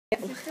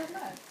don't know.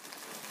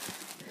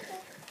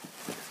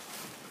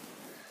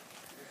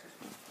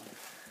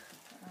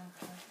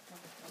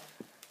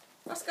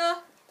 Roscoe.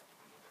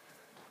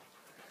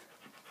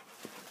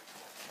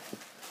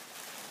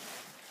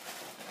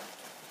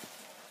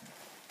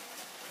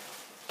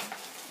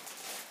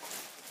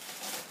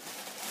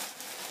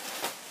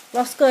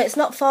 Roscoe, it's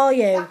not for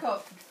you. Back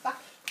up. Back.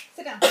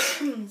 Sit down.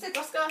 Sit,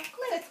 Roscoe. Come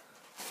here.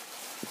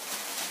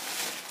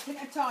 Look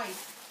at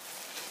toys.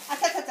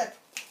 At.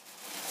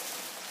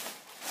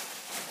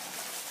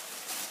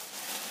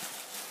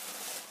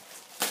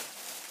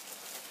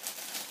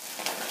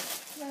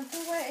 No, go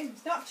away.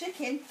 It's not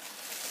chicken.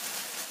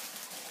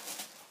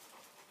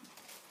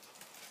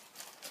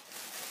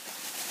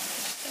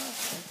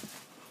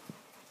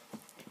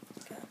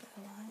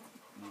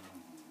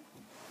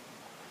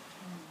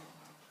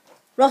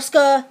 Roscoe.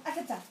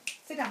 At.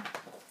 Sit down.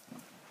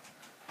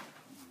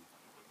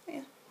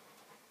 Here.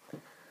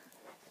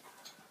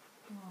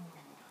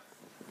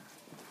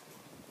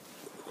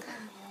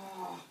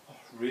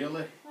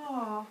 Really?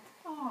 Oh.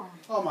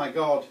 Oh my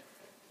God.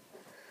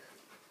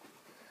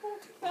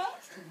 What's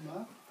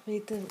that?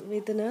 Read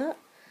the note.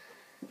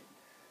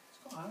 It's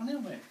got iron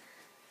in it.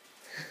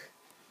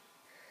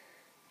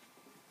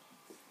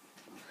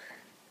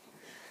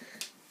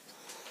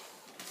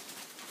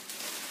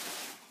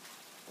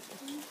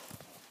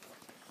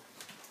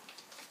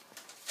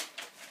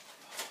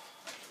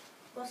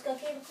 Roscoe,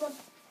 Kiva, come on.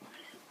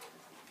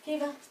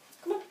 Kiva,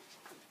 come on.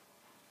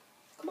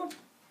 Come on.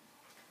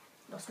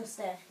 Roscoe,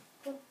 stay.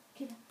 Come on,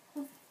 Kiva.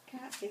 Come on.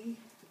 Can't see.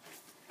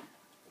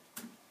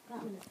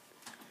 That minute.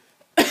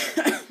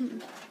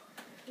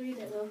 Read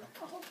it, love.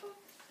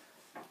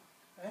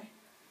 Eh?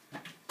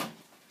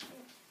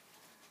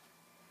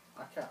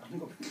 I can't. I'm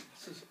going to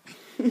glasses.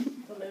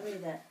 Come on,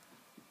 read it.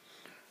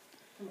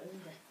 Come on,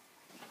 read it.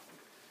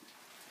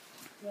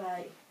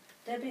 Right.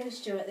 Debbie and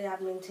Stuart, the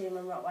admin team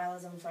and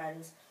Rottweilers and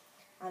friends,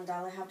 and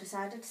Ali have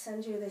decided to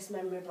send you this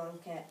memory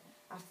blanket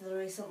after the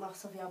recent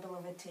loss of your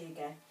beloved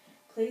Teagy.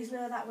 Please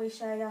know that we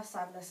share your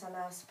sadness and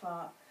our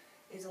support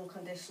is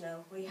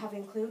unconditional. We have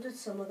included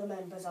some other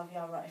members of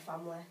your Rotty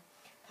family,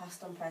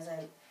 past and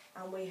present,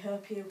 and we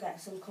hope you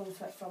get some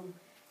comfort from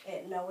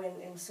it,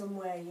 knowing in some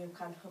way you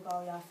can hug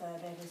all your fur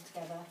babies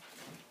together.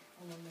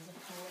 And then there's a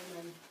poem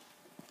and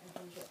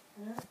everything.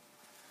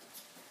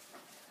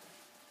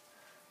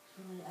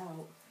 Roll it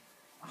out.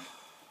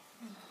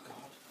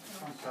 God,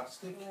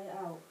 fantastic. Roll it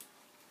out.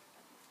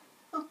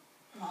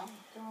 Oh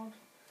God.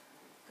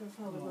 Go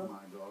forward, Oh love.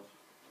 my God.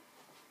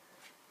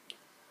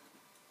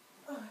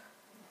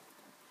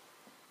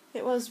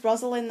 It was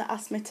Rosalind that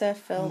asked me to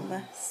film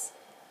this.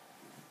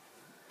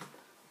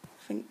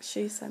 I think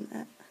she sent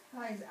it.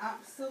 That is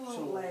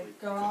absolutely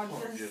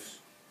gorgeous.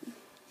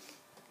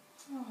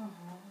 Oh.